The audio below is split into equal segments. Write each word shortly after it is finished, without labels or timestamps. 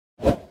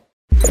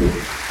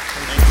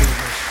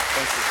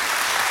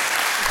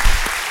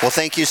Well,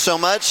 thank you so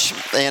much.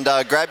 And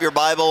grab your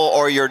Bible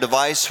or your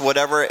device,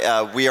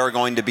 whatever. We are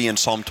going to be in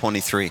Psalm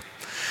 23.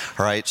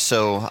 All right,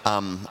 so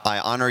I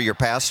honor your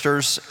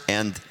pastors,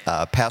 and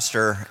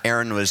Pastor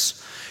Aaron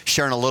was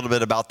sharing a little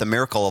bit about the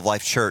miracle of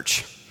Life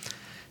Church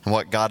and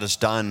what God has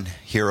done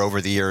here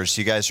over the years.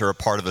 You guys are a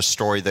part of a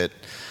story that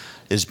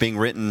is being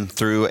written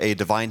through a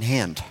divine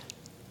hand.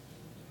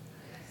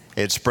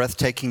 It's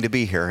breathtaking to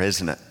be here,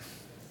 isn't it?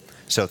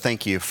 So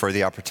thank you for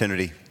the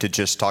opportunity to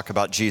just talk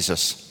about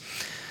Jesus.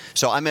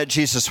 So I met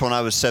Jesus when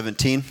I was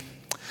 17.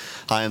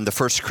 I am the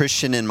first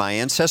Christian in my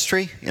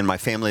ancestry, in my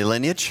family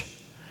lineage.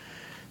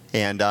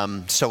 And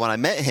so when I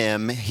met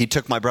him, he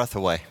took my breath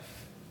away.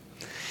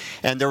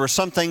 And there were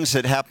some things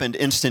that happened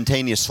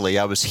instantaneously.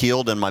 I was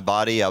healed in my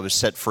body. I was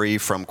set free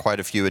from quite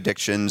a few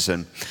addictions,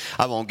 and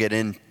I won't get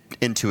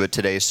into it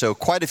today. So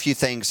quite a few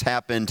things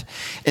happened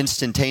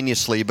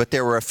instantaneously, but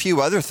there were a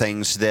few other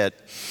things that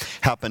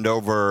happened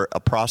over a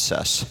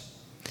process.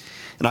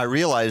 And I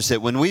realized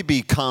that when we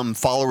become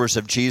followers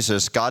of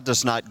Jesus, God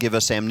does not give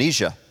us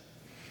amnesia.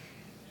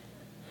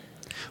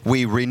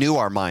 We renew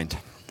our mind.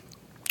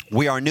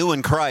 We are new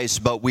in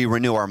Christ, but we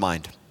renew our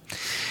mind.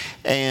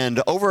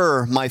 And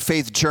over my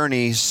faith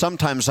journey,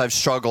 sometimes I've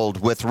struggled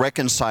with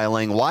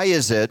reconciling, why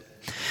is it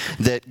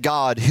that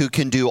God, who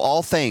can do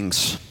all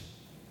things,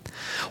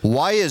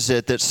 why is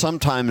it that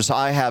sometimes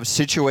I have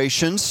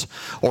situations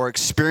or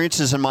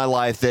experiences in my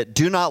life that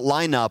do not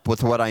line up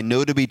with what I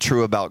know to be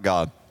true about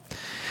God?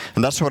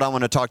 And that's what I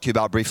want to talk to you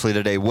about briefly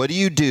today. What do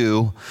you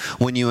do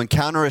when you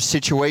encounter a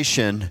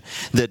situation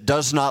that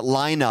does not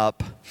line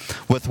up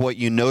with what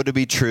you know to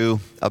be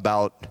true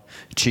about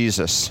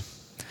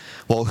Jesus?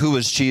 Well, who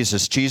is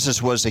Jesus?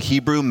 Jesus was a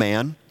Hebrew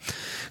man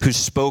who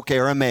spoke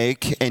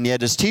Aramaic, and yet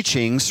his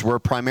teachings were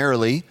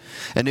primarily,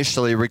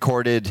 initially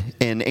recorded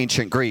in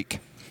ancient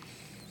Greek.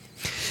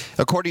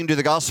 According to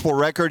the gospel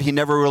record, he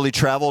never really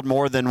traveled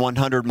more than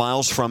 100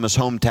 miles from his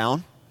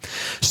hometown.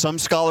 Some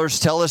scholars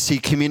tell us he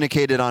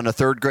communicated on a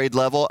third grade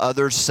level.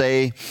 Others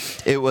say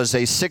it was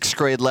a sixth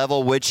grade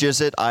level. Which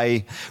is it?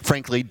 I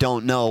frankly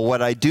don't know.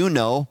 What I do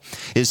know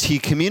is he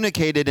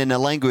communicated in a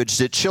language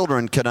that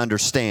children could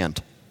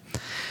understand.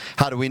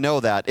 How do we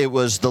know that? It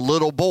was the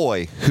little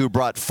boy who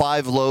brought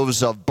 5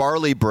 loaves of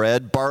barley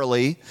bread,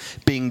 barley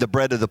being the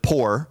bread of the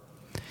poor,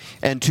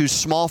 and 2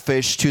 small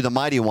fish to the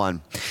mighty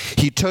one.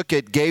 He took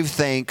it, gave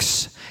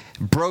thanks,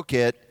 broke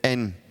it,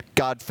 and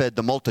God fed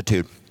the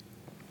multitude.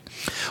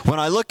 When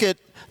I look at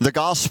the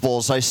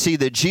Gospels, I see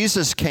that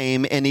Jesus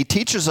came and he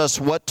teaches us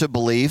what to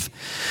believe,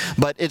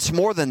 but it's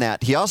more than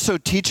that. He also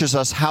teaches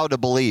us how to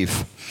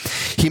believe.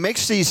 He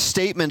makes these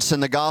statements in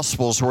the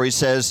Gospels where he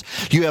says,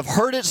 "You have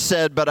heard it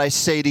said, but I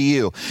say to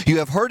you. You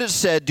have heard it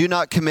said, do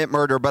not commit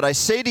murder. But I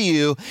say to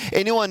you,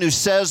 anyone who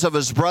says of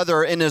his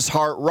brother in his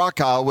heart,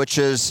 raka," which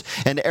is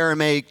an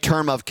Aramaic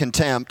term of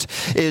contempt,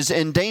 is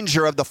in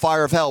danger of the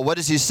fire of hell. What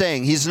is he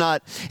saying? He's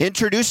not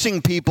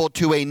introducing people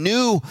to a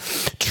new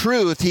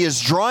truth. He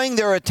is drawing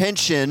their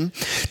attention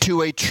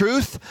to a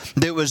truth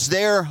that was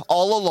there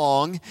all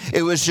along.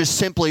 It was just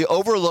simply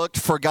overlooked,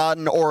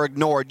 forgotten, or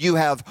ignored. You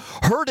have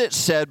heard it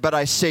said, but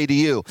I say to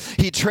you.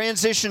 He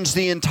transitions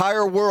the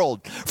entire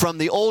world from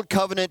the old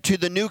covenant to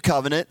the new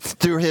covenant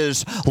through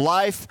his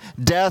life,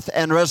 death,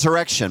 and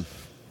resurrection.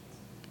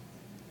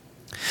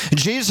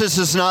 Jesus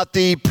is not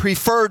the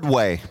preferred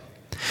way.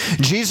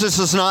 Jesus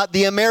is not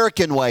the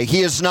American way.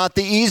 He is not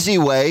the easy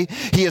way.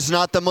 He is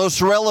not the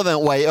most relevant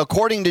way.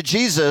 According to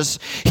Jesus,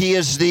 he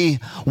is the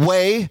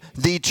way,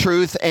 the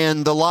truth,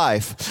 and the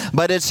life.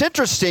 But it's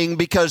interesting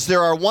because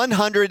there are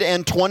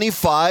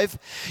 125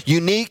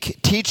 unique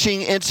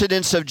teaching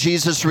incidents of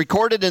Jesus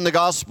recorded in the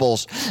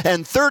Gospels,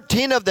 and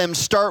 13 of them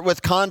start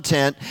with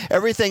content.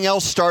 Everything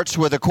else starts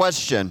with a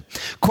question.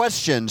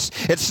 Questions.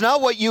 It's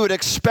not what you would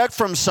expect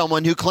from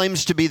someone who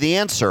claims to be the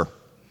answer.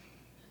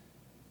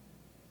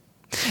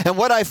 And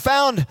what I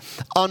found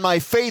on my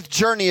faith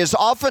journey is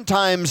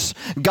oftentimes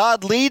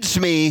God leads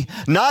me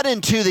not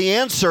into the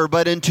answer,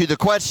 but into the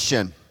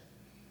question.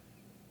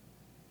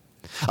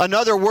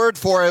 Another word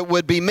for it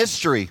would be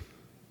mystery.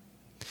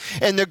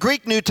 In the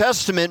Greek New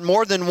Testament,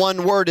 more than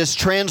one word is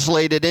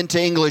translated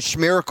into English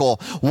miracle.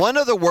 One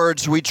of the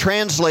words we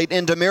translate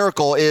into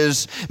miracle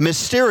is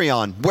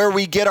mysterion, where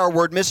we get our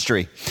word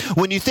mystery.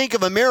 When you think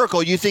of a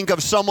miracle, you think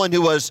of someone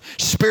who was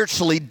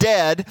spiritually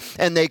dead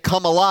and they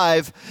come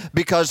alive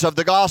because of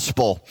the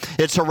gospel.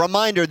 It's a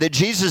reminder that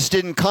Jesus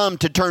didn't come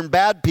to turn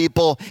bad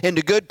people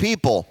into good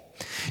people.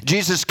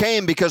 Jesus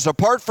came because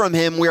apart from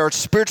him, we are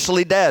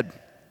spiritually dead.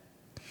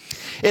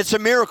 It's a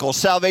miracle.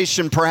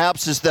 Salvation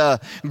perhaps is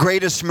the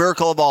greatest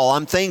miracle of all.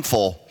 I'm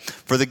thankful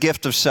for the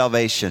gift of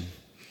salvation.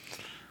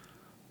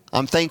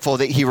 I'm thankful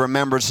that he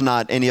remembers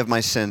not any of my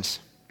sins.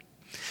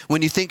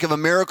 When you think of a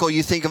miracle,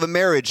 you think of a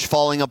marriage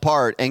falling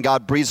apart and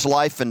God breathes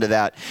life into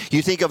that.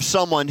 You think of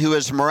someone who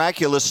is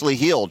miraculously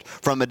healed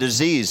from a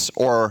disease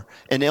or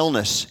an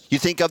illness. You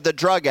think of the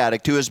drug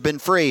addict who has been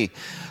free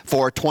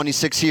for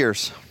 26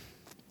 years.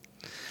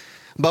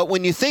 But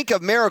when you think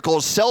of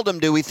miracles, seldom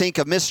do we think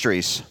of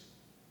mysteries.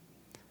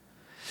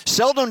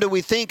 Seldom do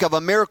we think of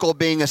a miracle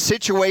being a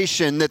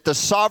situation that the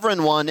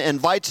sovereign one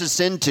invites us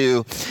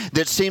into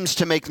that seems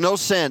to make no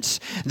sense,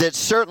 that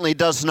certainly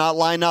does not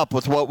line up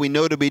with what we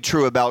know to be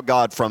true about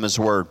God from His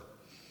Word.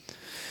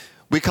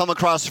 We come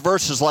across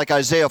verses like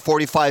Isaiah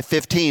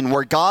 45:15,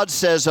 where God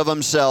says of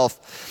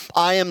Himself,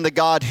 I am the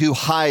God who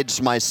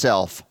hides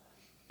myself.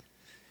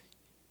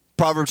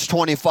 Proverbs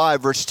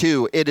 25, verse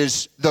 2, it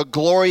is the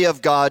glory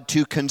of God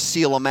to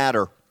conceal a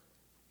matter,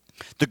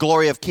 the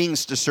glory of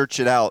kings to search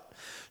it out.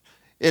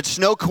 It's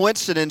no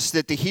coincidence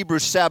that the Hebrew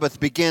Sabbath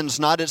begins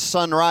not at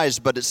sunrise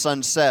but at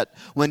sunset,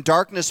 when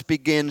darkness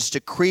begins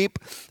to creep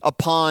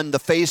upon the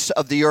face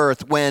of the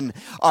earth, when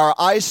our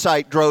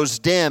eyesight grows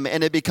dim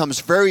and it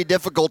becomes very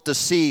difficult to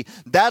see.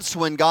 That's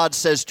when God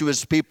says to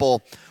His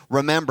people,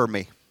 remember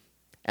me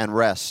and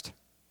rest.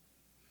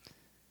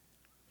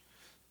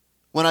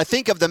 When I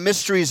think of the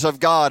mysteries of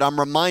God, I'm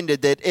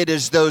reminded that it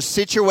is those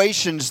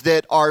situations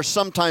that are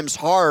sometimes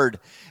hard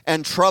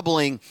and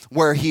troubling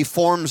where He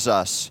forms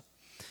us.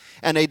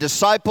 And a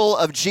disciple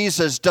of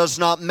Jesus does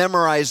not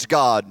memorize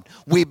God.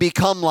 We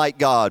become like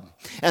God.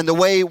 And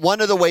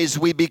one of the ways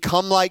we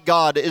become like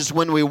God is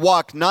when we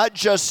walk not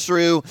just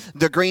through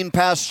the green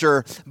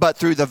pasture, but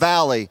through the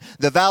valley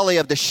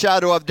of the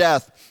shadow of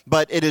death,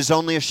 but it is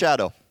only a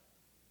shadow.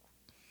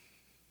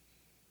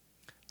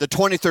 The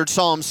 23rd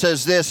Psalm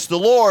says this, the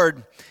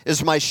Lord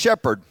is my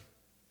shepherd,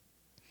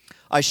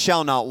 I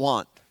shall not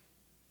want.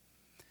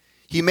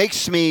 He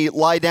makes me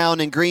lie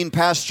down in green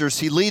pastures.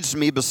 He leads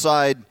me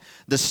beside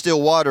the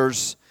still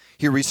waters.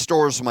 He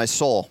restores my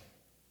soul.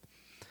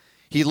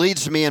 He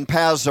leads me in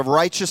paths of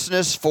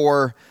righteousness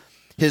for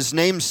His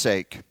name's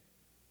sake.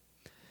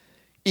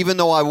 Even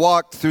though I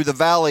walk through the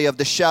valley of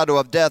the shadow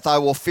of death, I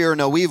will fear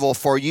no evil,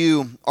 for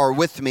You are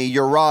with me.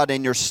 Your rod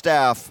and Your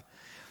staff,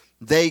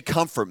 they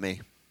comfort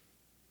me.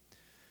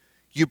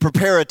 You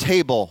prepare a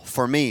table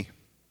for me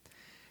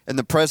in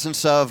the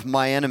presence of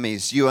my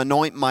enemies. You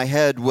anoint my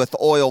head with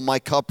oil, my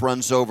cup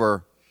runs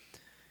over.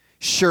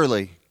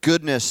 Surely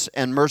goodness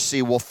and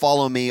mercy will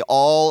follow me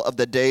all of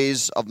the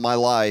days of my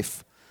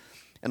life,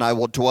 and I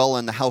will dwell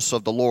in the house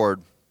of the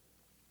Lord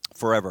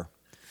forever.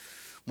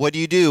 What do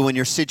you do when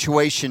your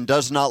situation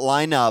does not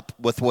line up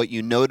with what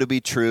you know to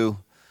be true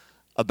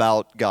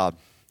about God?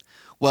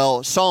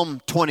 Well,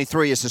 Psalm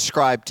 23 is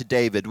ascribed to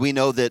David. We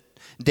know that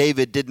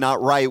David did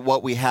not write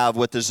what we have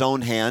with his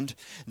own hand.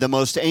 The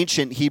most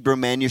ancient Hebrew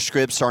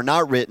manuscripts are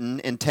not written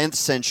in 10th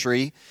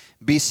century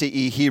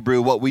BCE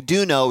Hebrew. What we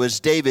do know is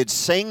David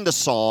sang the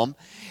psalm,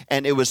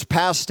 and it was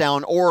passed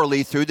down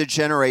orally through the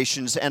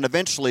generations and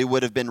eventually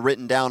would have been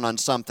written down on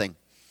something.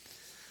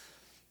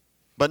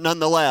 But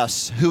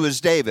nonetheless, who is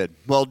David?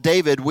 Well,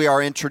 David, we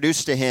are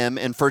introduced to him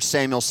in 1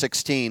 Samuel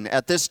 16.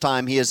 At this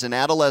time, he is an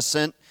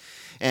adolescent,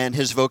 and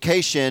his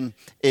vocation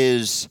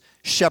is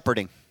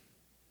shepherding.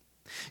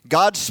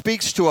 God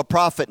speaks to a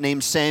prophet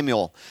named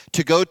Samuel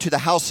to go to the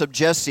house of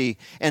Jesse,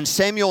 and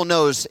Samuel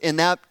knows in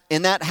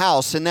that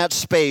house, in that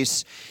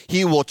space,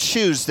 he will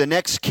choose the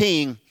next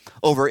king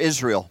over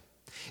Israel.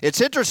 It's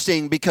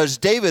interesting because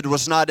David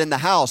was not in the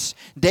house.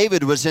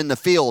 David was in the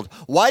field.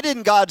 Why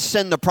didn't God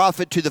send the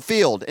prophet to the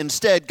field?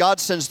 Instead,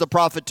 God sends the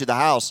prophet to the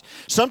house.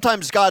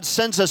 Sometimes God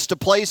sends us to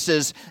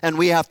places and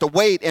we have to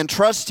wait and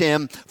trust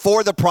Him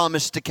for the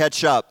promise to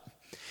catch up.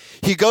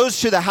 He goes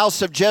to the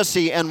house of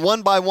Jesse, and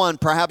one by one,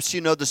 perhaps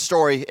you know the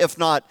story. If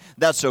not,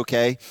 that's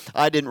okay.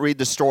 I didn't read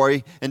the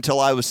story until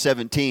I was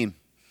 17.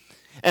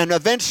 And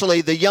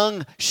eventually, the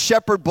young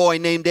shepherd boy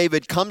named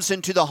David comes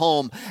into the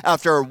home.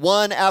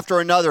 One after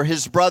another,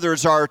 his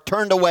brothers are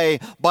turned away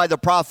by the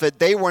prophet.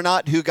 They were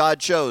not who God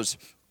chose.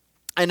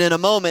 And in a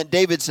moment,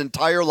 David's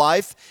entire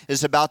life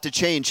is about to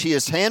change. He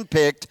is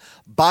handpicked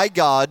by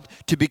God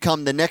to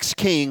become the next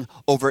king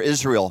over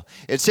Israel.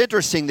 It's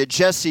interesting that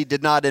Jesse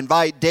did not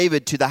invite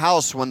David to the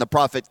house when the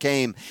prophet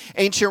came.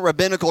 Ancient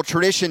rabbinical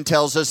tradition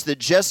tells us that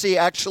Jesse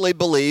actually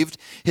believed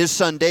his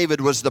son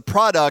David was the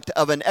product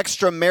of an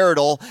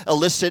extramarital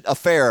illicit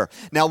affair.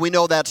 Now we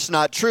know that's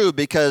not true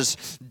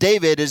because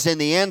David is in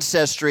the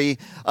ancestry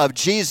of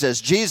Jesus.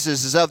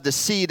 Jesus is of the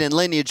seed and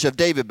lineage of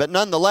David. But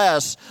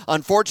nonetheless,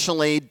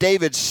 unfortunately,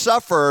 David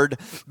suffered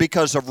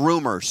because of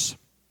rumors.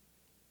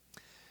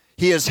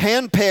 He is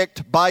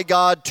handpicked by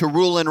God to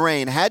rule and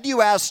reign. Had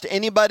you asked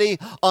anybody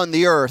on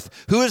the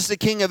earth, who is the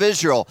king of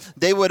Israel?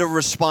 They would have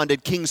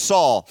responded, King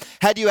Saul.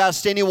 Had you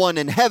asked anyone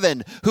in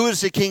heaven, who is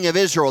the king of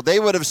Israel?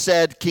 They would have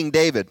said, King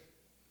David.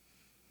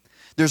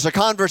 There's a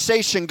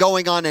conversation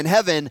going on in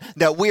heaven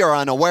that we are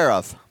unaware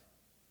of.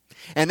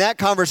 And that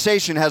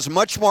conversation has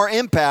much more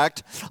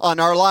impact on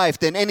our life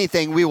than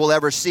anything we will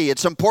ever see.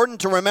 It's important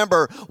to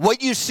remember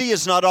what you see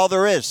is not all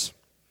there is.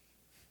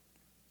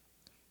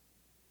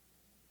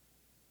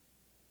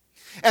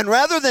 And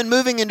rather than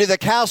moving into the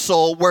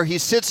castle where he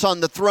sits on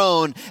the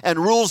throne and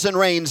rules and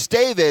reigns,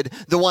 David,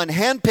 the one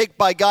handpicked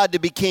by God to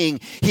be king,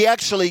 he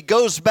actually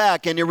goes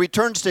back and he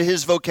returns to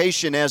his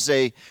vocation as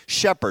a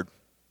shepherd.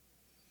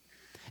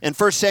 In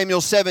 1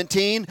 Samuel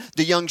 17,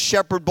 the young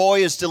shepherd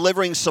boy is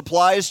delivering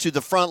supplies to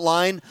the front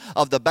line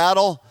of the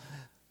battle.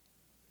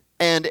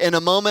 And in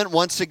a moment,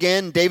 once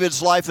again,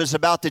 David's life is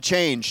about to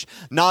change.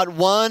 Not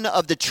one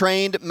of the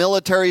trained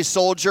military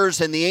soldiers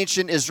in the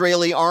ancient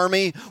Israeli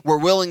army were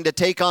willing to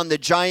take on the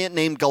giant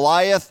named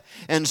Goliath.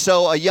 And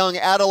so a young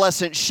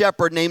adolescent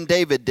shepherd named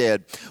David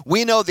did.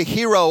 We know the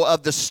hero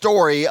of the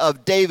story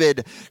of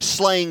David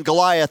slaying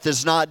Goliath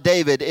is not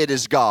David, it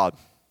is God.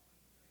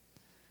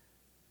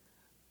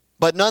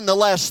 But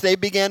nonetheless, they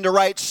began to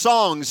write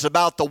songs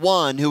about the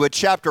one who a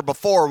chapter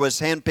before was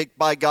handpicked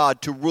by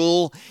God to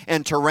rule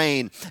and to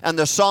reign. And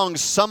the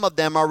songs, some of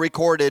them are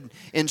recorded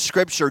in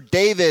Scripture.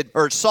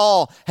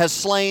 Saul has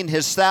slain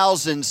his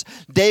thousands,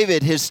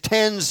 David his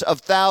tens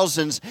of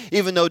thousands.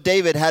 Even though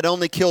David had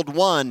only killed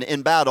one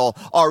in battle,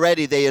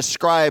 already they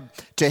ascribe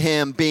to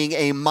him being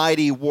a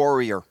mighty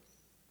warrior.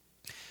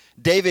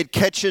 David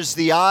catches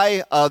the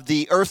eye of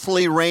the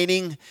earthly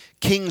reigning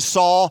King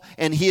Saul,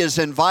 and he is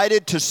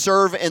invited to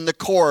serve in the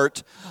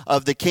court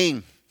of the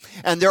king.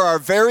 And there are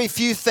very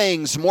few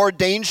things more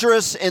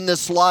dangerous in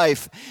this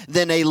life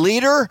than a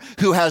leader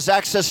who has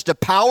access to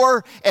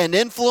power and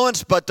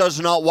influence but does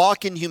not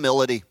walk in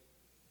humility.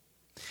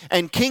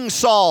 And King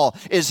Saul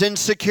is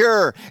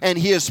insecure and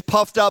he is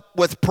puffed up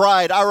with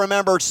pride. I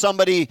remember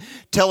somebody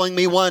telling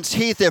me once,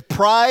 Heath, if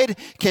pride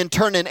can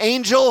turn an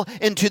angel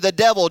into the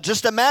devil,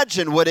 just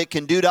imagine what it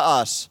can do to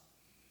us.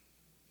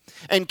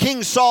 And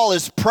King Saul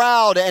is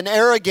proud and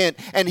arrogant,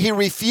 and he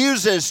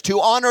refuses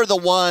to honor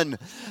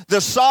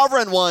the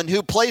sovereign one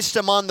who placed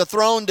him on the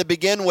throne to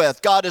begin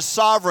with. God is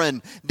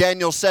sovereign,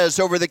 Daniel says,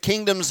 over the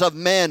kingdoms of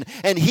men,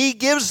 and he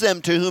gives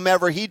them to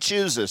whomever he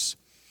chooses.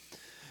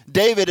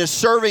 David is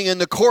serving in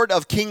the court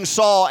of King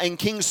Saul, and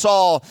King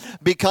Saul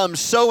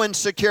becomes so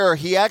insecure,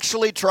 he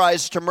actually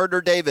tries to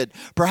murder David.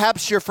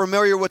 Perhaps you're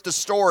familiar with the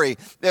story.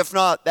 If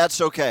not,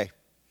 that's okay.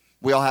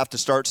 We all have to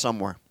start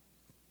somewhere.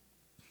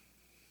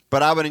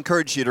 But I would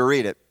encourage you to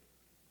read it.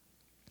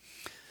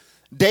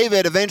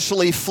 David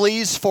eventually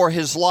flees for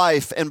his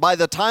life, and by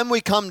the time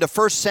we come to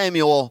 1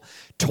 Samuel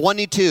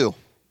 22,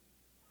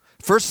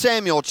 1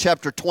 Samuel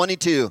chapter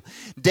 22,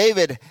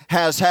 David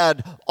has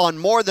had on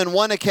more than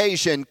one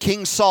occasion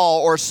King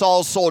Saul or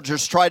Saul's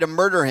soldiers try to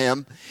murder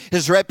him.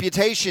 His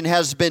reputation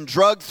has been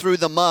dragged through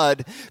the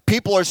mud.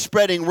 People are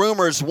spreading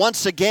rumors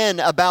once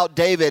again about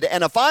David.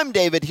 And if I'm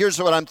David,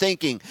 here's what I'm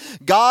thinking.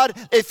 God,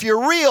 if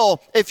you're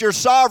real, if you're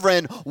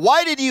sovereign,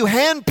 why did you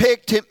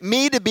handpick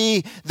me to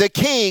be the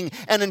king?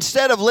 And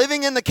instead of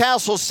living in the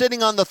castle,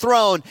 sitting on the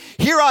throne,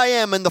 here I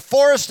am in the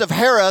forest of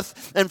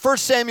Hereth in 1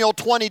 Samuel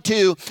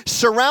 22,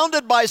 surrounded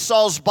by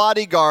Saul's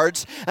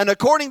bodyguards, and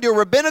according to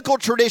rabbinical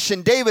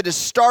tradition, David is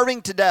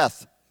starving to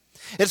death.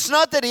 It's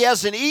not that he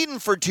hasn't eaten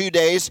for 2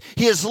 days,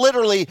 he is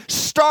literally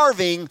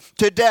starving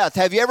to death.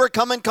 Have you ever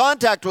come in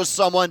contact with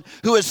someone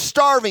who is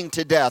starving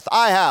to death?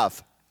 I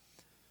have.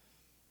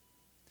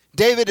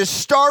 David is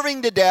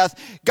starving to death.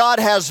 God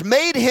has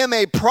made him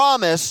a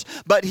promise,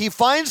 but he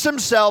finds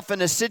himself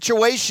in a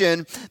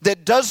situation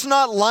that does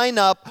not line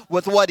up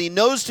with what he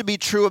knows to be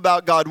true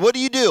about God. What do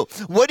you do?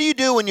 What do you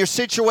do when your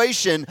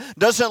situation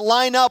doesn't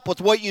line up with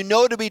what you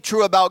know to be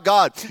true about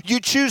God? You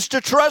choose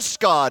to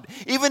trust God,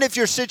 even if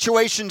your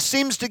situation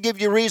seems to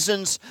give you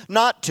reasons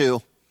not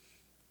to.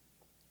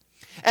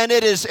 And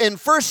it is in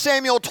 1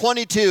 Samuel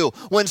 22,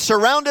 when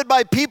surrounded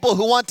by people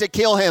who want to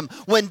kill him,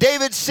 when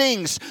David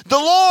sings, "The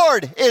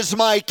Lord is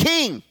my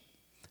king."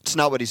 It's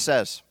not what he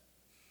says.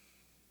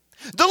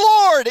 The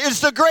Lord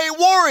is the great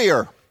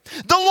warrior.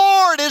 The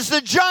Lord is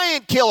the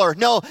giant killer.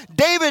 No,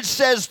 David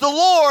says, the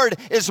Lord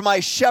is my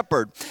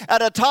shepherd.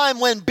 At a time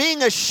when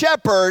being a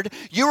shepherd,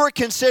 you were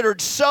considered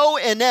so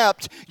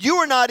inept, you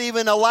were not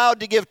even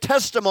allowed to give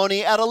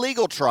testimony at a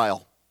legal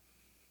trial.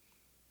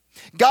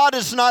 God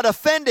is not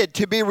offended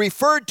to be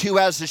referred to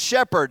as a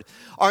shepherd.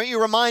 Aren't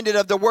you reminded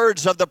of the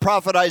words of the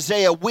prophet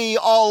Isaiah? We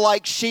all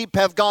like sheep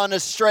have gone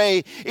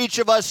astray, each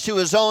of us to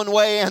his own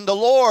way, and the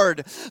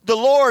Lord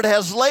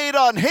has laid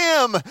on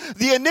him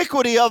the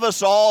iniquity of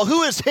us all.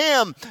 Who is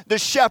him? The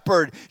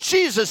shepherd.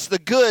 Jesus, the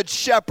good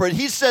shepherd.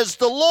 He says,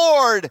 the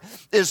Lord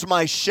is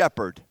my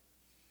shepherd.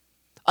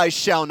 I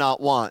shall not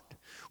want.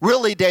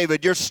 Really,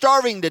 David, you're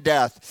starving to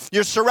death.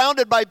 You're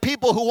surrounded by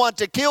people who want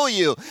to kill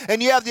you.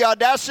 And you have the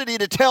audacity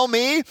to tell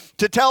me,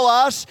 to tell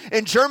us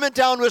in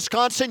Germantown,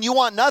 Wisconsin, you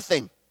want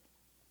nothing.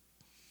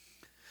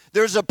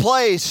 There's a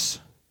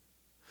place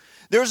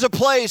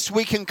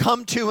we can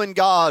come to in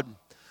God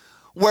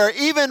where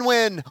even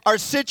when our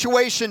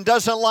situation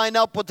doesn't line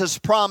up with his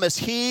promise,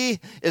 he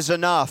is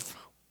enough.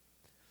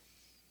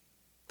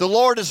 The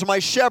Lord is my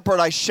shepherd,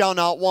 I shall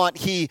not want.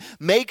 He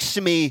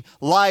makes me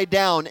lie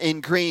down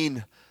in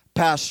green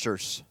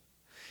pastures.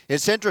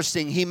 It's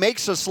interesting. He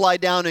makes us lie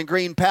down in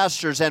green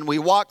pastures and we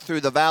walk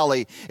through the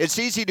valley. It's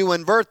easy to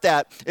invert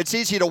that. It's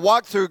easy to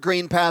walk through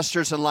green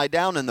pastures and lie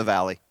down in the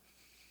valley.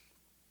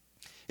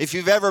 If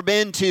you've ever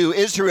been to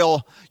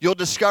Israel, you'll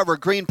discover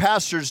green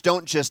pastures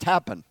don't just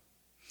happen.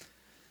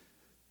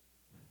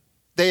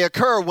 They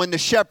occur when the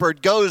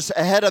shepherd goes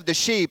ahead of the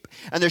sheep,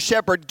 and the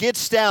shepherd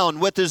gets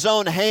down with his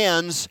own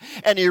hands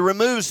and he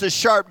removes the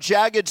sharp,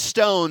 jagged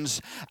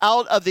stones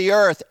out of the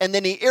earth, and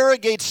then he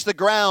irrigates the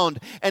ground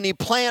and he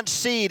plants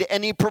seed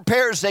and he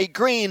prepares a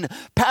green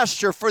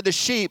pasture for the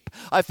sheep.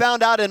 I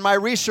found out in my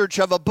research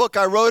of a book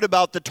I wrote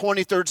about the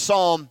 23rd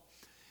Psalm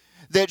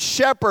that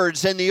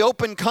shepherds in the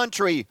open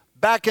country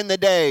back in the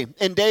day,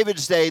 in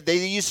David's day,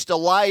 they used to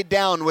lie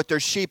down with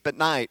their sheep at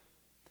night.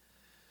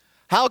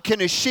 How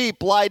can a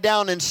sheep lie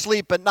down and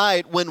sleep at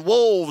night when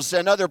wolves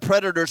and other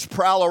predators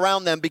prowl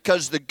around them?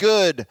 Because the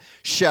good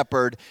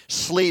shepherd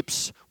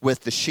sleeps with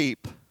the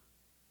sheep.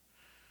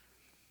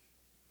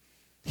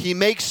 He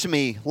makes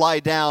me lie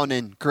down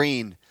in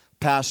green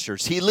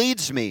pastures. He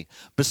leads me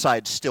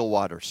beside still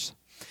waters.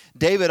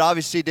 David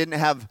obviously didn't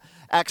have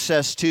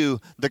access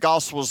to the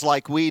Gospels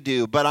like we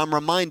do, but I'm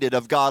reminded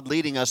of God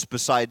leading us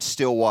beside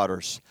still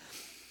waters.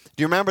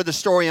 Do you remember the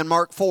story in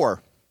Mark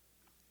 4?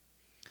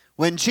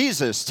 When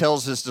Jesus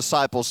tells his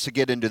disciples to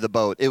get into the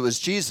boat, it was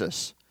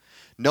Jesus,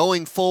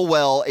 knowing full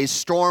well a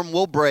storm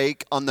will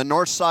break on the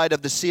north side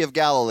of the Sea of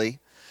Galilee,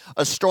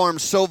 a storm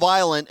so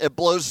violent it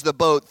blows the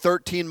boat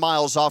 13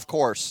 miles off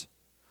course.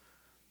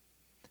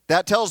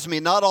 That tells me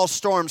not all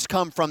storms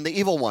come from the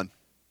evil one.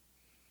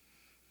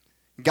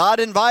 God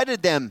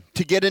invited them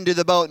to get into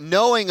the boat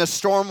knowing a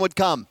storm would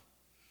come.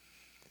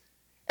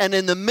 And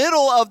in the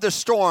middle of the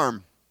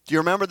storm, do you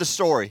remember the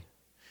story?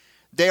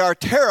 They are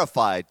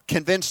terrified,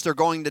 convinced they're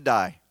going to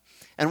die.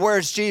 And where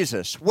is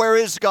Jesus? Where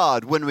is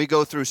God when we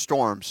go through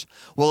storms?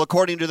 Well,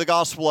 according to the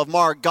Gospel of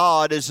Mark,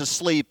 God is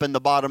asleep in the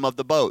bottom of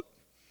the boat.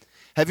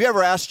 Have you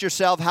ever asked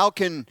yourself, how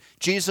can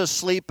Jesus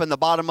sleep in the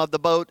bottom of the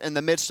boat in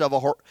the midst of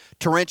a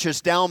torrential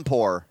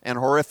downpour and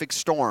horrific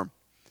storm?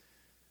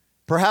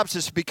 Perhaps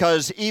it's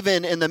because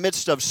even in the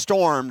midst of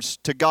storms,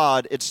 to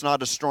God, it's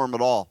not a storm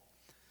at all.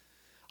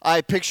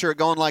 I picture it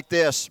going like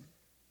this.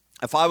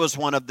 If I was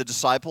one of the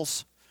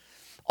disciples,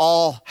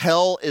 all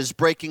hell is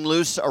breaking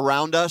loose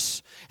around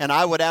us, and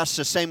I would ask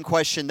the same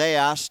question they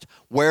asked,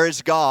 where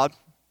is God?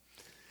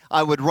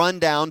 I would run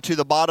down to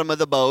the bottom of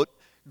the boat,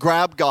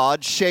 grab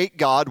God, shake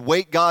God,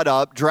 wake God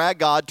up, drag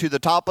God to the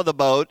top of the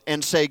boat,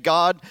 and say,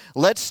 God,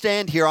 let's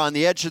stand here on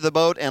the edge of the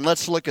boat and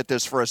let's look at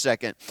this for a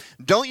second.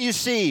 Don't you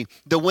see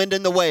the wind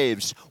and the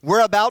waves?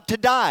 We're about to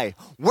die.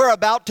 We're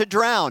about to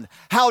drown.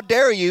 How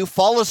dare you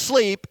fall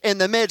asleep in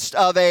the midst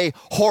of a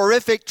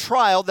horrific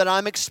trial that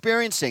I'm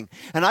experiencing?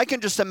 And I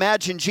can just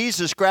imagine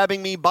Jesus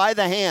grabbing me by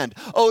the hand.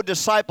 Oh,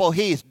 disciple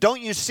Heath,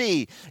 don't you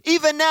see?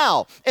 Even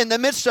now, in the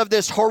midst of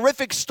this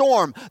horrific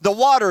storm, the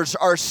waters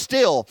are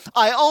still.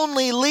 I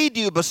only lead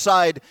you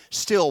beside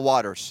still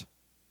waters.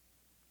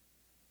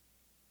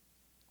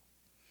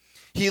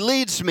 He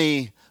leads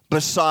me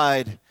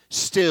beside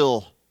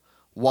still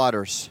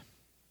waters.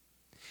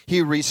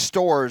 He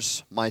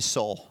restores my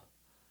soul.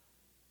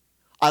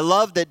 I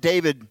love that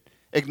David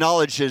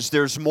acknowledges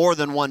there's more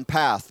than one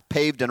path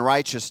paved in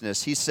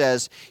righteousness. He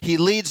says, He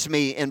leads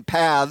me in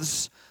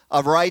paths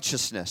of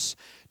righteousness.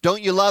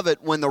 Don't you love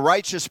it when the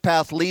righteous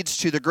path leads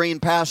to the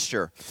green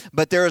pasture?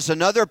 But there is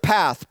another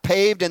path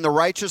paved in the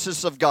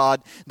righteousness of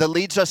God that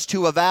leads us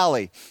to a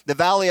valley, the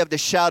valley of the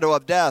shadow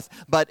of death,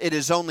 but it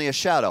is only a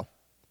shadow.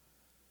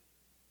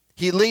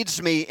 He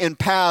leads me in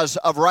paths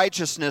of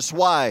righteousness.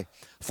 Why?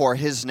 For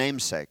His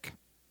name's sake.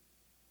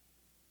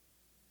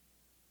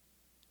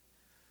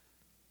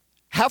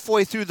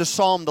 Halfway through the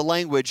psalm, the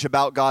language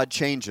about God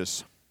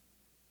changes.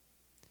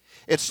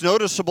 It's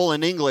noticeable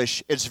in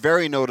English. It's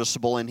very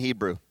noticeable in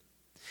Hebrew.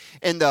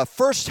 In the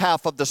first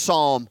half of the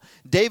psalm,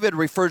 David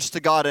refers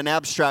to God in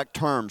abstract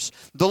terms.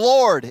 The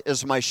Lord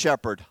is my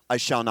shepherd, I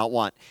shall not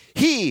want.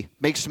 He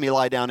makes me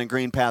lie down in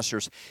green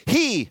pastures.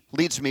 He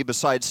leads me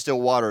beside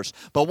still waters.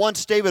 But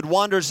once David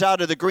wanders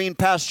out of the green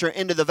pasture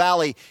into the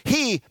valley,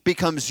 He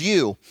becomes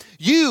you.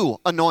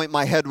 You anoint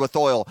my head with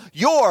oil.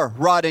 Your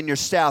rod and your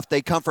staff,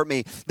 they comfort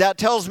me. That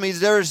tells me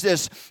there's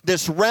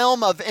this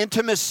realm of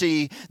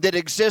intimacy that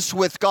exists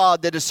with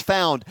God that is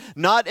found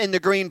not in the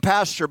green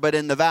pasture, but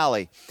in the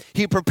valley.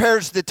 He prepares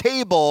the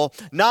table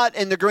not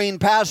in the green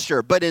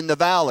pasture, but in the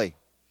valley.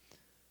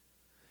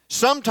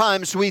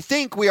 Sometimes we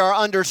think we are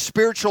under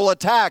spiritual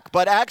attack,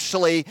 but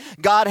actually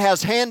God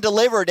has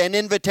hand-delivered an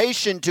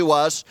invitation to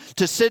us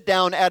to sit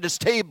down at His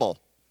table.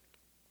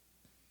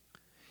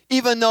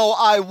 Even though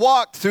I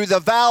walk through the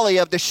valley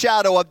of the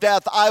shadow of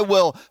death, I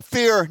will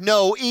fear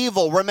no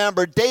evil.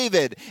 Remember,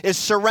 David is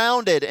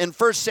surrounded in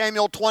 1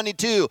 Samuel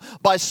 22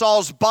 by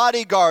Saul's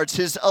bodyguards,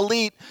 his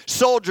elite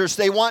soldiers.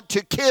 They want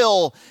to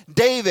kill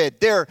David.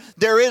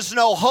 There is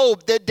no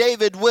hope that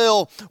David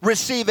will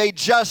receive a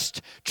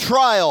just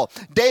trial.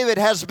 David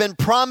has been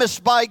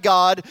promised by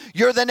God,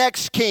 you're the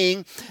next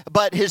king,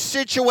 but his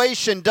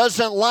situation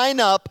doesn't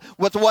line up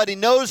with what he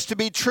knows to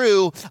be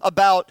true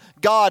about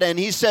God. And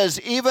he says,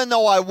 even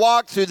though I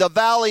walk through the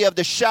valley of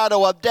the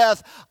shadow of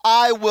death,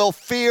 I will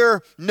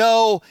fear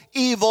no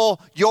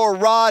evil. Your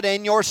rod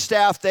and your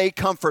staff, they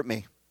comfort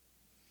me.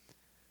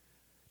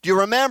 Do you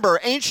remember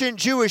ancient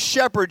Jewish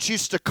shepherds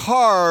used to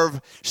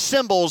carve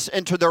symbols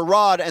into their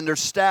rod and their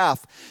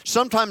staff?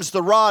 Sometimes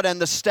the rod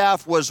and the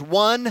staff was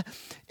one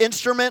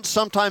instrument.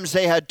 Sometimes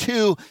they had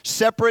two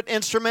separate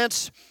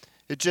instruments.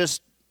 It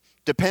just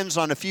depends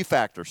on a few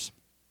factors.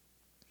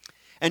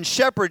 And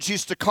shepherds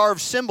used to carve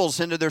symbols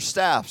into their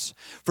staffs.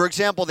 For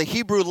example, the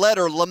Hebrew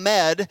letter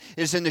lamed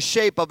is in the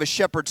shape of a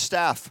shepherd's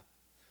staff.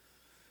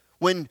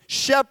 When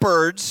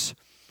shepherds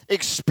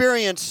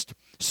experienced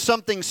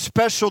something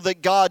special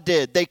that God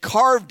did, they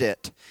carved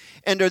it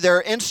into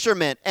their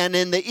instrument, and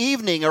in the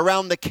evening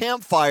around the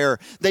campfire,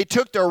 they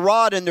took their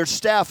rod and their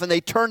staff and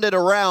they turned it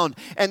around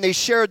and they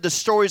shared the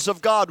stories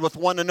of God with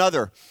one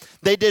another.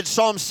 They did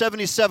Psalm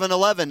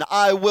 77:11,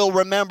 I will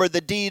remember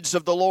the deeds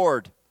of the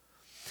Lord.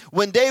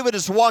 When David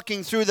is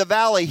walking through the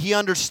valley, he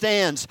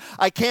understands,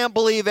 I can't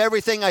believe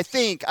everything I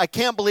think. I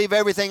can't believe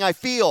everything I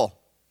feel.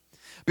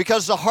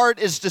 Because the heart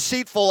is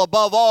deceitful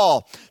above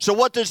all. So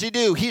what does he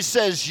do? He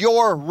says,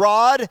 your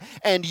rod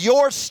and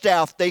your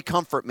staff, they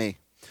comfort me.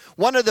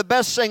 One of the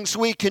best things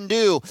we can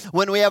do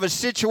when we have a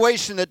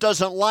situation that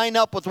doesn't line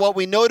up with what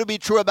we know to be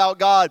true about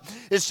God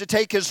is to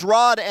take his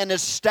rod and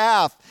his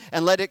staff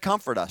and let it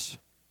comfort us.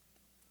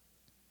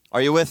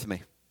 Are you with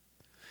me?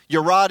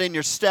 Your rod and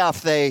your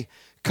staff, they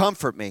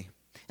comfort me.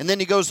 And then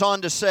he goes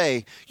on to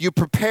say, you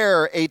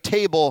prepare a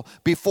table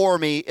before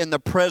me in the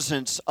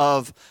presence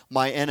of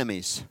my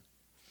enemies.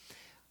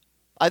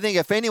 I think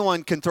if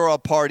anyone can throw a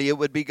party, it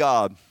would be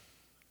God.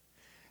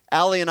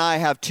 Allie and I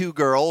have two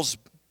girls.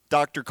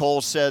 Dr.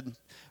 Cole said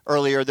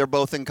earlier they're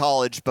both in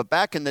college. But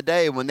back in the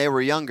day when they were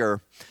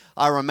younger,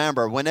 I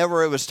remember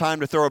whenever it was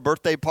time to throw a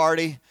birthday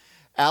party,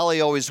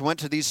 Allie always went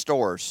to these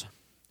stores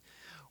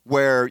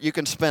where you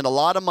can spend a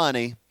lot of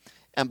money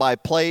and buy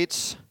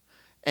plates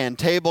and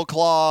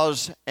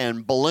tablecloths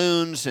and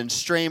balloons and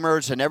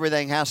streamers, and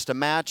everything has to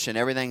match and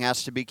everything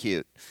has to be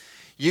cute.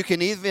 You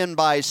can even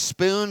buy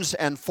spoons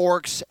and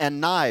forks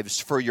and knives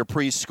for your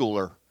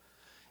preschooler.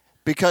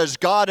 Because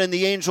God and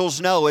the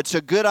angels know it's a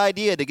good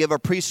idea to give a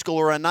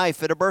preschooler a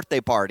knife at a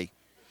birthday party.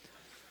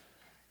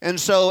 And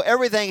so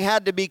everything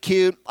had to be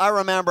cute. I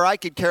remember I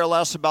could care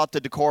less about the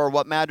decor.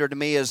 What mattered to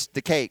me is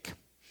the cake.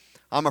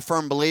 I'm a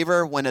firm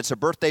believer when it's a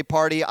birthday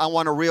party, I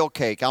want a real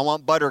cake. I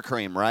want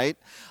buttercream, right?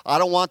 I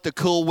don't want the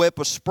Cool Whip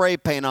with spray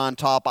paint on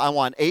top. I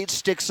want 8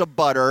 sticks of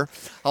butter.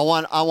 I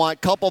want a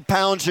couple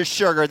pounds of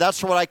sugar.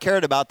 That's what I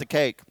cared about, the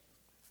cake.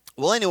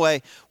 Well,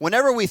 anyway,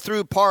 whenever we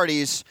threw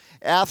parties,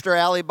 after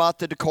Allie bought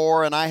the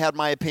decor and I had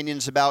my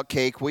opinions about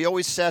cake, we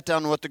always sat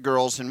down with the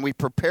girls and we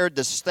prepared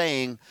this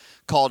thing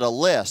called a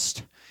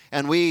list.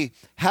 And we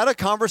had a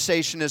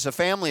conversation as a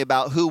family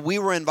about who we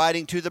were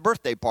inviting to the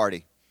birthday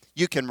party.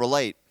 You can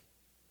relate.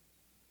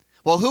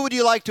 Well, who would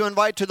you like to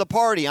invite to the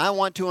party? I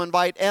want to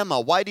invite Emma.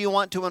 Why do you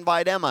want to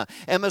invite Emma?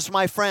 Emma's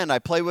my friend. I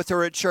play with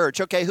her at church.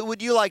 Okay, who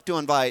would you like to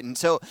invite? And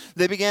so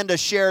they began to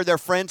share their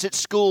friends at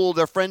school,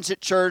 their friends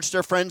at church,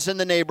 their friends in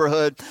the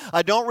neighborhood.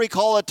 I don't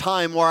recall a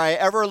time where I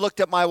ever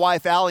looked at my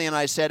wife, Allie, and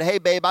I said, hey,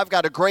 babe, I've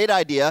got a great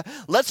idea.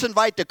 Let's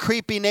invite the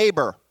creepy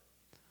neighbor.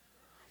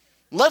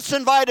 Let's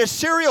invite a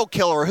serial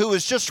killer who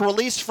was just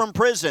released from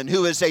prison,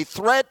 who is a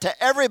threat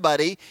to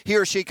everybody he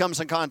or she comes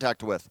in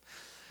contact with.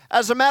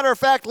 As a matter of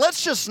fact,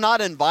 let's just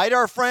not invite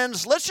our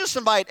friends. Let's just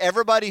invite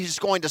everybody who's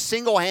going to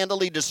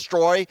single-handedly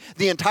destroy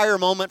the entire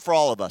moment for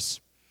all of us.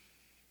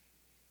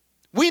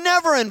 We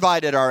never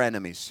invited our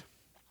enemies.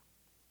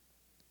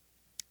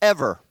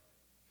 Ever.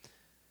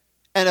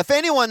 And if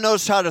anyone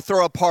knows how to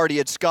throw a party,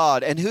 it's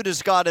God. And who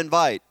does God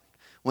invite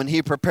when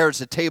he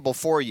prepares a table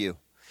for you?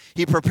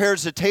 He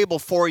prepares a table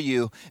for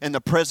you in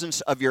the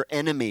presence of your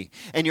enemy.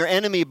 And your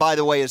enemy, by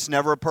the way, is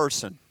never a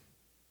person.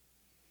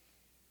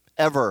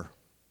 Ever.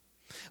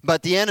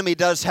 But the enemy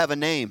does have a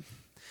name.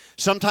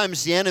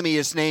 Sometimes the enemy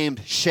is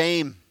named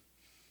shame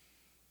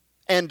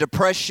and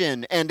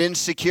depression and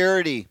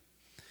insecurity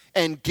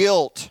and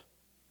guilt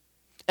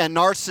and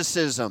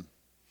narcissism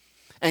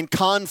and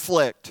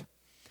conflict.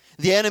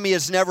 The enemy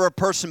is never a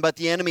person, but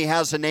the enemy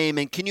has a name.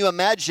 And can you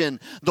imagine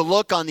the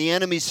look on the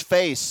enemy's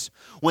face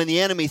when the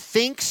enemy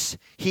thinks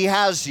he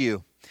has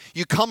you?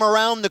 You come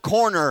around the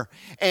corner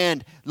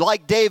and,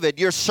 like David,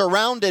 you're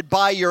surrounded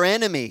by your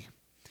enemy.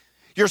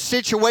 Your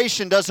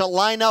situation doesn't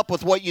line up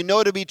with what you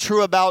know to be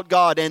true about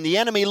God. And the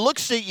enemy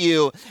looks at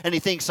you and he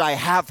thinks, I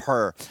have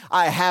her.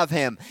 I have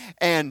him.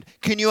 And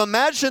can you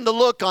imagine the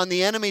look on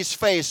the enemy's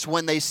face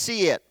when they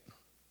see it?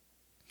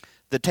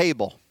 The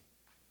table.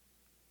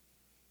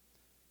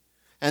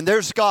 And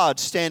there's God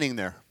standing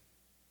there.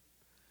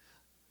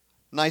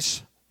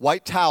 Nice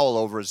white towel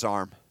over his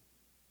arm.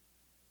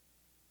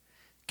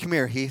 Come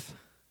here, Heath.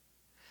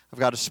 I've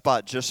got a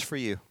spot just for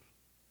you.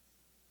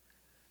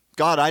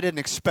 God, I didn't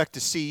expect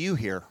to see you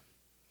here.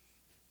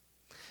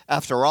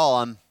 After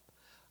all,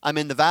 I'm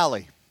in the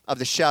valley of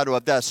the shadow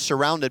of death,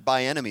 surrounded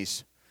by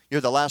enemies.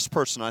 You're the last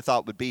person I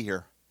thought would be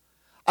here.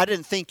 I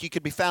didn't think you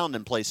could be found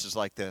in places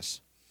like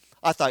this.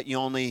 I thought you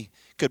only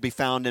could be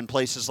found in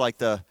places like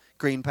the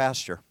green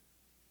pasture.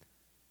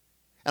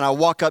 And I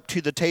walk up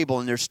to the table,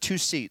 and there's 2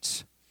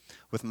 seats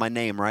with my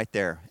name right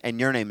there. And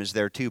your name is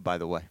there too, by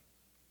the way.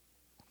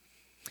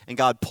 And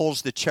God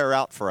pulls the chair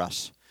out for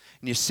us.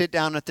 And you sit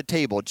down at the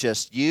table,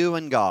 just you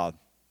and God.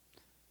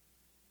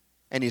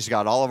 And He's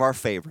got all of our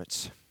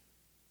favorites.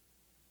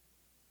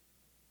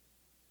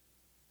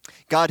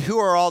 God, who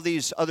are all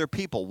these other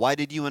people? Why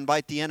did you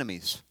invite the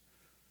enemies?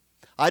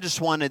 I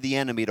just wanted the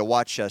enemy to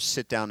watch us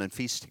sit down and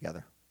feast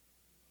together.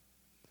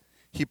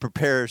 He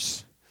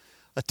prepares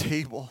a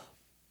table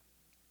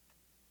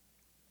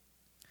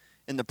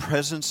in the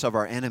presence of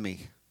our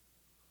enemy.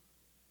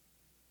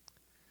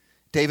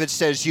 David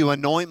says, you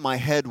anoint my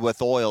head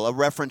with oil, a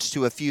reference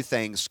to a few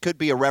things. Could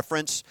be a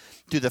reference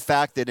to the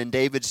fact that in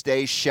David's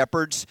day,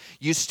 shepherds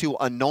used to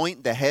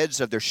anoint the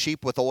heads of their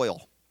sheep with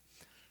oil.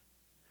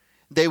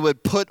 They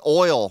would put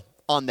oil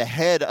on the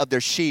head of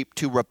their sheep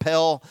to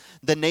repel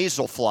the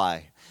nasal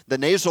fly. The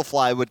nasal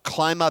fly would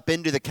climb up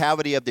into the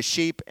cavity of the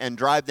sheep and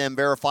drive them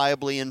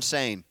verifiably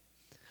insane.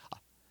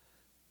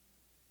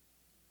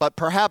 But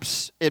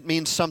perhaps it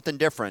means something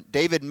different.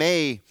 David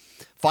may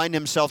find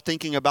himself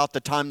thinking about the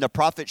time the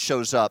prophet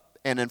shows up.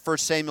 And in 1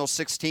 Samuel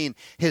 16,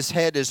 his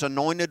head is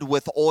anointed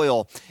with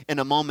oil in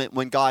a moment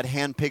when God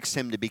handpicks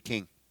him to be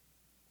king.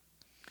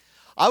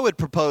 I would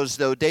propose,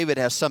 though, David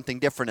has something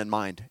different in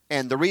mind.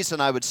 And the reason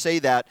I would say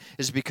that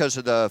is because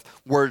of the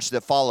words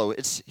that follow.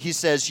 He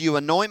says, you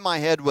anoint my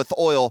head with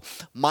oil,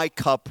 my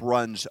cup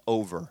runs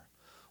over.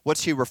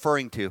 What's he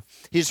referring to?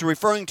 He's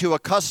referring to a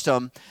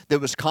custom that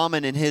was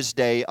common in his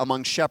day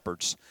among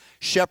shepherds.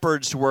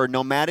 Shepherds were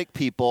nomadic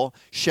people.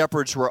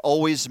 Shepherds were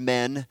always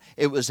men.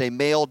 It was a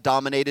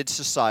male-dominated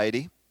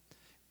society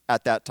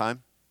at that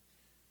time.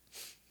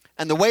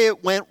 And the way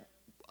it went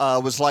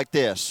was like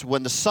this.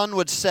 When the sun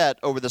would set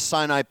over the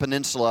Sinai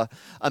Peninsula,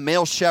 a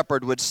male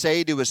shepherd would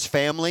say to his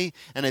family,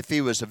 and if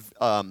he was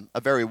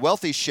a very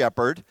wealthy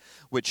shepherd,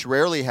 which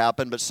rarely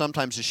happened, but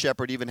sometimes the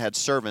shepherd even had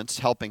servants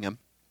helping him,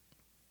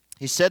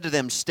 he said to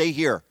them, stay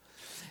here.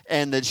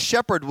 And the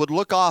shepherd would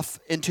look off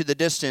into the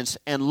distance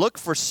and look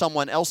for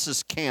someone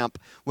else's camp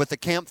with a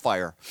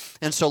campfire.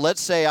 And so let's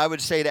say I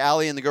would say to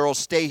Allie and the girls,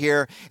 stay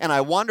here, and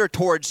I wander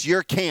towards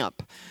your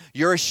camp.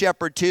 You're a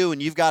shepherd too,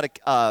 and you've got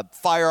a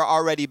fire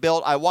already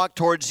built. I walk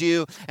towards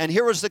you, and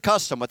here was the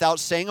custom. Without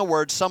saying a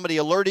word, somebody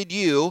alerted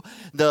you,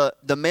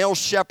 the male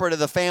shepherd of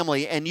the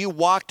family, and you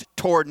walked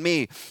toward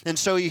me. And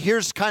so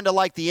here's kind of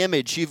like the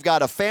image. You've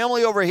got a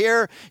family over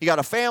here, you got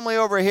a family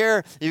over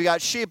here, you've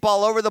got sheep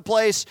all over the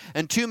place,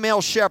 and two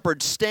male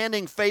shepherds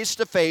standing face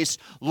to face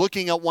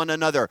looking at one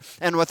another.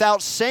 And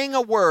without saying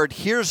a word,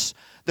 here's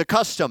the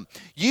custom.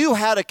 You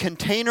had a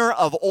container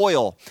of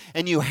oil,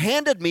 and you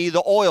handed me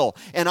the oil,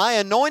 and I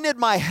anointed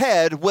my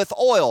head with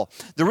oil.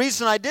 The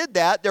reason I did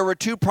that, there were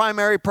two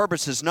primary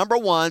purposes. Number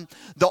one,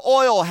 the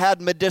oil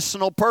had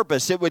medicinal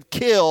purpose. It would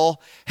kill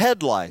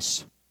head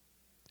lice.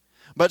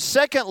 But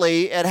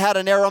secondly, it had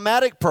an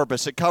aromatic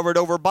purpose. It covered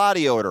over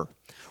body odor.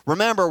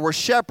 Remember, we're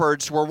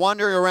shepherds. We're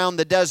wandering around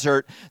the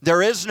desert.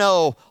 There is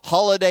no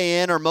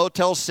Holiday Inn or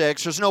Motel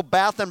 6. There's no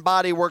Bath and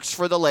Body Works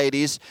for the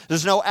ladies.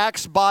 There's no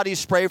Axe body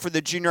spray for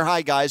the junior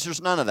high guys.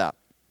 There's none of that.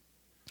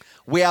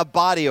 We have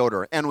body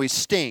odor, and we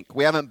stink.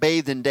 We haven't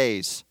bathed in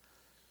days.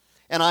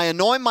 And I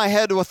anoint my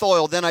head with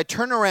oil. Then I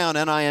turn around,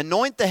 and I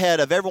anoint the head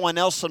of everyone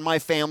else in my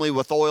family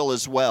with oil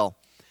as well.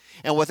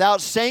 And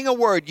without saying a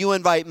word, you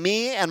invite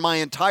me and my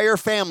entire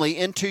family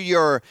into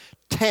your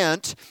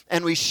tent,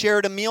 and we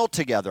shared a meal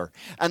together.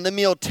 And the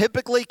meal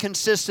typically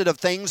consisted of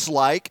things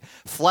like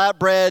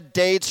flatbread,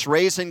 dates,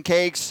 raisin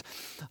cakes,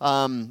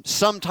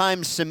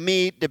 sometimes some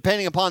meat,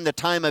 depending upon the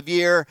time of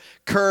year,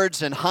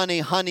 curds and honey.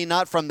 Honey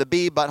not from the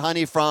bee, but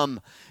honey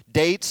from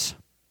dates.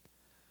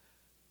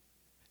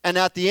 And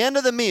at the end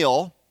of the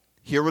meal,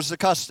 here was the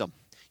custom.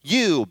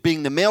 You,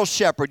 being the male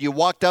shepherd, you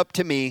walked up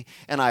to me,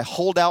 and I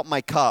hold out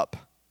my cup.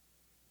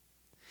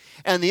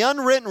 And the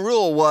unwritten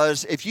rule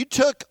was, if you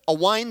took a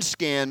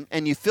wineskin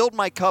and you filled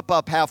my cup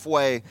up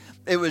halfway,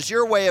 it was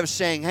your way of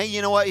saying, hey,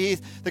 you know what,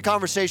 Heath, the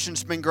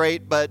conversation's been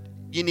great, but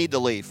you need to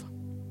leave.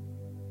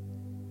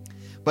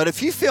 But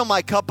if you fill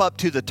my cup up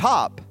to the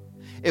top,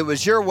 it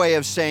was your way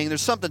of saying,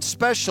 there's something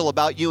special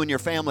about you and your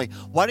family.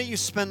 Why don't you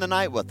spend the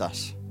night with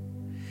us?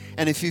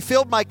 And if you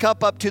filled my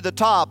cup up to the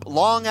top,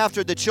 long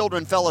after the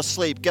children fell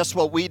asleep, guess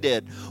what we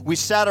did? We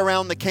sat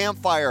around the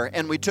campfire,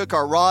 and we took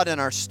our rod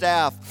and our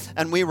staff,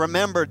 and we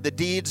remembered the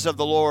deeds of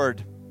the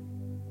Lord.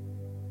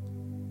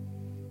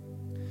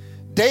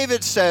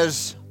 David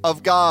says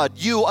of God,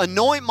 you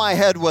anoint my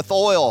head with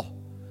oil,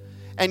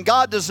 and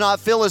God does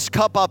not fill his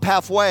cup up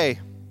halfway.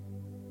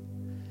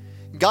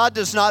 God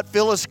does not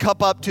fill his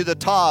cup up to the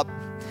top.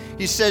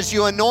 He says,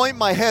 you anoint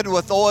my head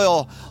with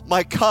oil,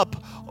 my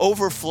cup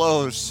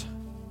overflows.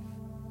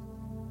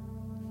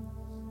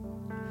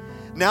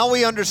 Now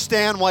we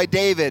understand why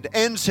David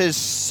ends his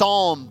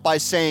psalm by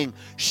saying,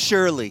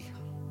 surely,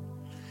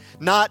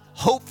 not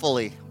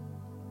hopefully.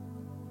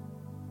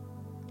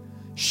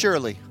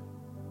 Surely,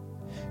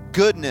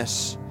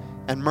 goodness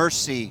and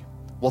mercy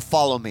will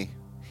follow me.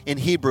 In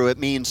Hebrew, it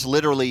means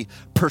literally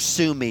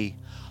pursue me,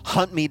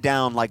 hunt me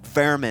down like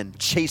vermin,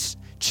 chase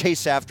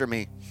after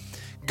me.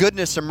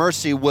 Goodness and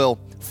mercy will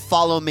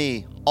follow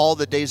me all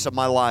the days of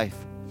my life.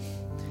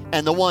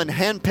 And the one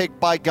handpicked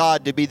by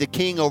God to be the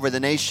king over the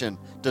nation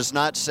does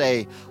not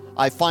say,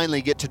 I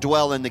finally get to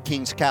dwell in the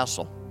king's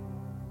castle.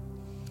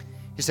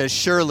 He says,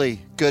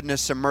 surely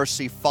goodness and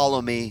mercy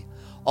follow me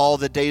all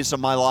the days of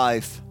my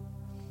life.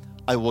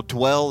 I will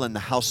dwell in the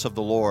house of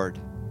the Lord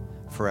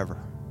forever.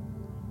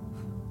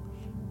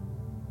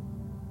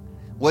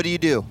 What do you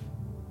do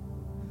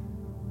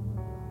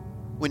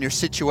when your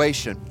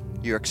situation,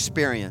 your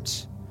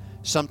experience,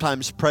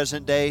 sometimes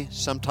present day,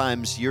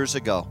 sometimes years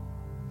ago,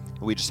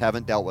 we just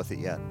haven't dealt with it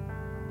yet?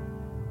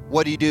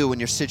 What do you do when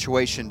your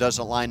situation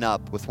doesn't line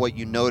up with what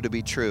you know to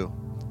be true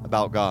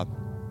about God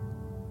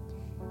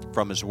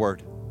from His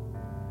Word?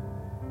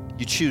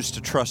 You choose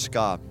to trust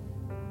God.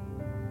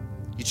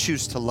 You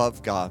choose to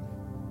love God.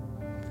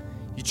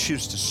 You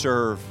choose to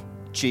serve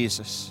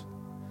Jesus,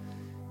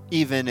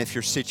 even if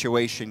your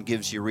situation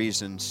gives you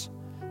reasons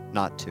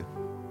not to.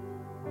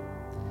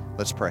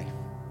 Let's pray.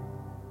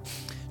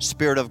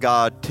 Spirit of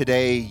God,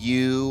 today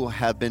you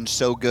have been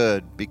so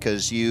good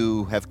because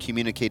you have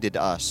communicated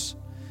to us,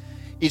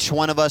 each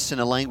one of us in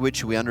a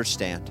language we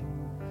understand.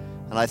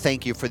 And I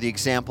thank you for the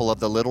example of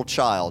the little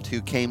child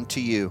who came to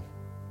you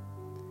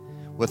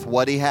with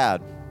what he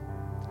had,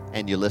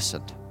 and you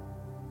listened.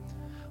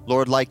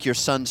 Lord, like your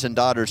sons and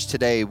daughters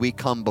today, we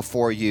come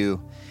before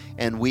you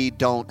and we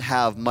don't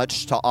have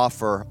much to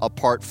offer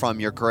apart from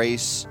your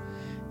grace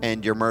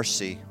and your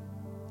mercy.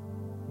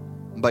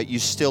 But you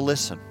still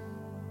listen.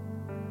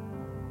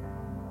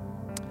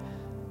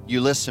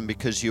 You listen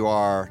because you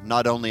are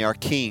not only our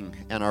King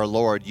and our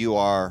Lord, you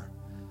are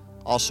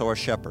also our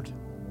shepherd.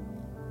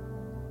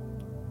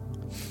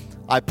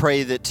 I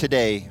pray that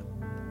today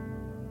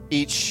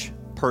each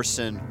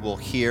person will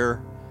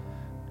hear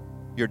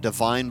your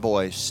divine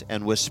voice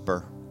and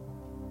whisper.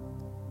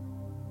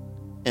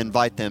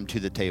 Invite them to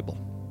the table.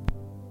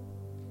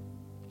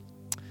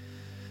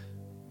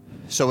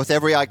 So with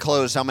every eye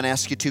closed, I'm going to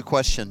ask you two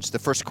questions. The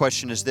first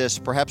question is this.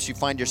 Perhaps you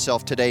find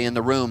yourself today in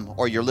the room,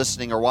 or you're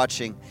listening or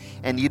watching,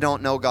 and you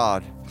don't know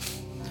God.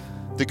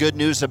 The good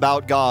news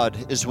about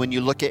God is when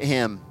you look at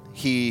Him,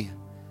 He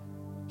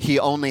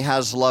only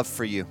has love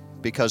for you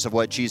because of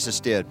what Jesus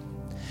did.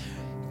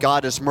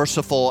 God is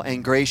merciful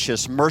and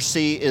gracious.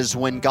 Mercy is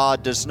when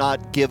God does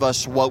not give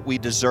us what we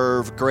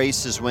deserve.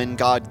 Grace is when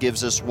God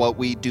gives us what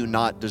we do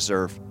not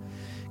deserve.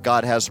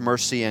 God has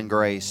mercy and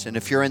grace. And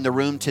if you're in the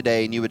room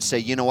today and you would say,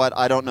 you know what,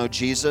 I don't know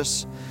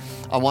Jesus.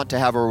 I want to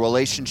have a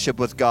relationship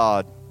with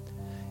God.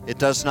 It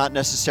does not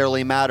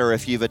necessarily matter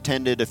if you've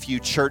attended a few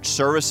church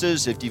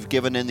services, if you've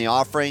given in the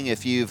offering,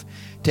 if you've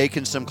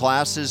taken some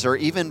classes, or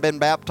even been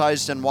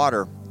baptized in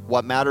water.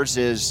 What matters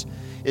is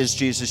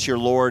Jesus your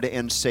Lord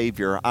and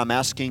Savior? I'm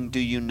asking, do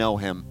you know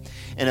Him?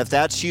 And if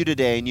that's you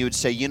today and you would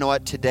say, you know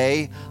what,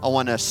 today I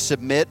want to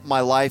submit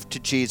my life to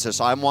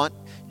Jesus. I want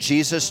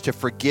Jesus to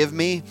forgive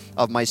me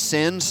of my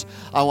sins.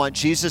 I want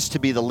Jesus to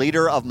be the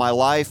leader of my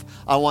life.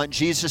 I want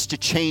Jesus to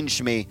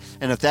change me.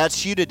 And if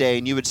that's you today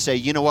and you would say,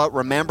 you know what,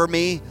 remember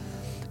me,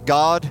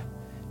 God,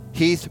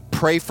 Heath,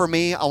 pray for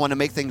me. I want to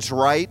make things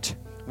right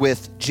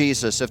with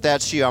Jesus. If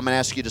that's you, I'm going to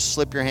ask you to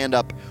slip your hand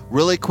up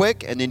really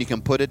quick and then you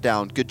can put it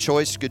down. Good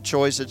choice, good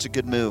choice. It's a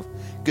good move.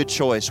 Good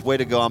choice. Way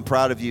to go. I'm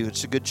proud of you.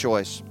 It's a good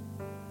choice.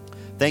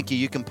 Thank you.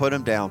 You can put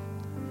them down.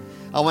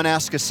 I want to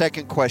ask a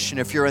second question.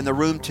 If you're in the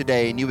room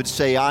today and you would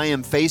say, I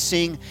am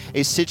facing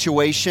a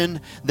situation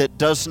that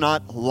does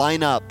not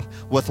line up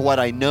with what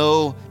I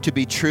know to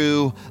be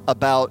true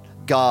about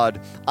God.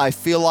 I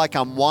feel like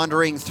I'm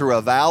wandering through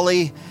a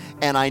valley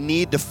and I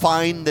need to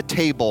find the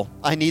table.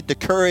 I need the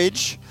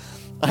courage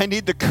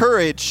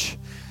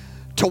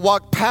to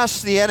walk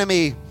past the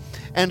enemy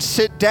and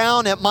sit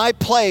down at my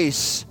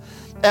place,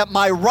 at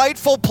my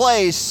rightful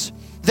place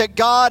that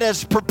God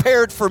has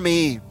prepared for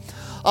me.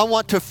 I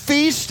want to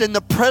feast in the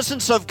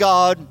presence of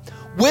God,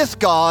 with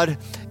God,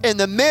 in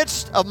the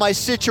midst of my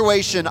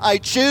situation. I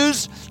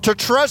choose to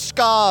trust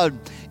God,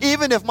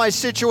 even if my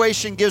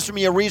situation gives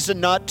me a reason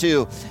not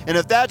to. And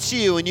if that's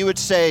you and you would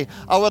say,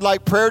 I would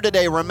like prayer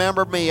today,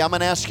 remember me, I'm going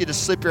to ask you to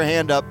slip your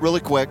hand up really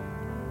quick.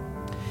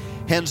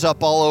 Hands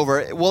up all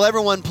over. Will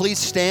everyone please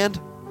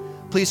stand?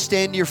 Please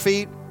stand to your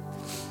feet.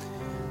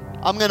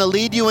 I'm going to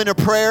lead you in a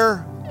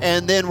prayer,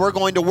 and then we're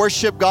going to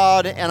worship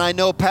God, and I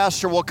know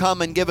Pastor will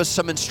come and give us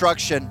some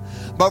instruction.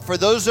 But for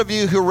those of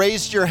you who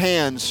raised your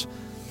hands,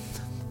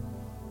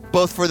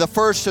 both for the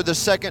first or the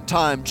second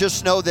time,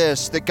 just know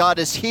this, that God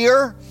is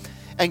here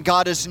and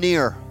God is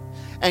near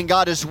and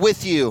God is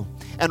with you.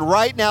 And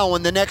right now,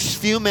 in the next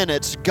few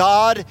minutes,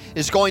 God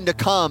is going to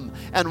come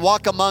and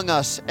walk among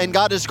us, and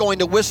God is going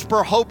to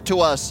whisper hope to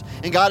us,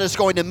 and God is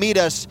going to meet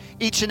us,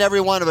 each and every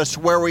one of us,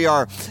 where we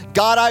are.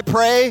 God, I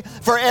pray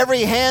for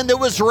every hand that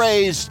was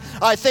raised.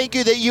 I thank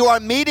you that you are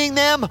meeting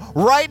them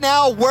right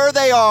now where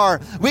they are.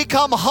 We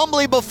come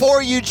humbly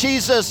before you,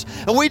 Jesus,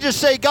 and we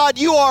just say, God,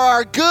 you are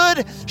our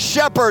good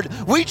shepherd.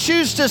 We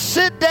choose to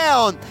sit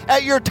down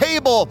at your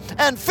table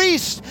and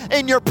feast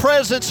in your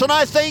presence. And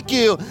I thank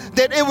you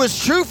that it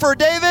was true for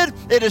David,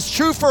 it is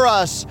true for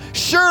us.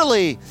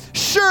 Surely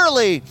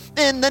surely,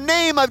 in the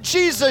name of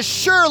Jesus,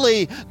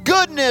 surely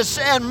goodness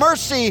and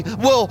mercy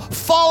will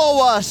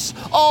follow us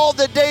all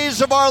the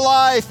days of our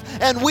life,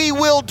 and we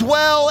will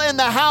dwell in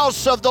the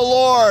house of the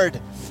Lord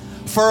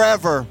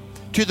forever,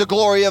 to the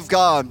glory of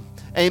God.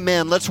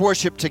 Amen. Let's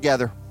worship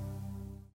together.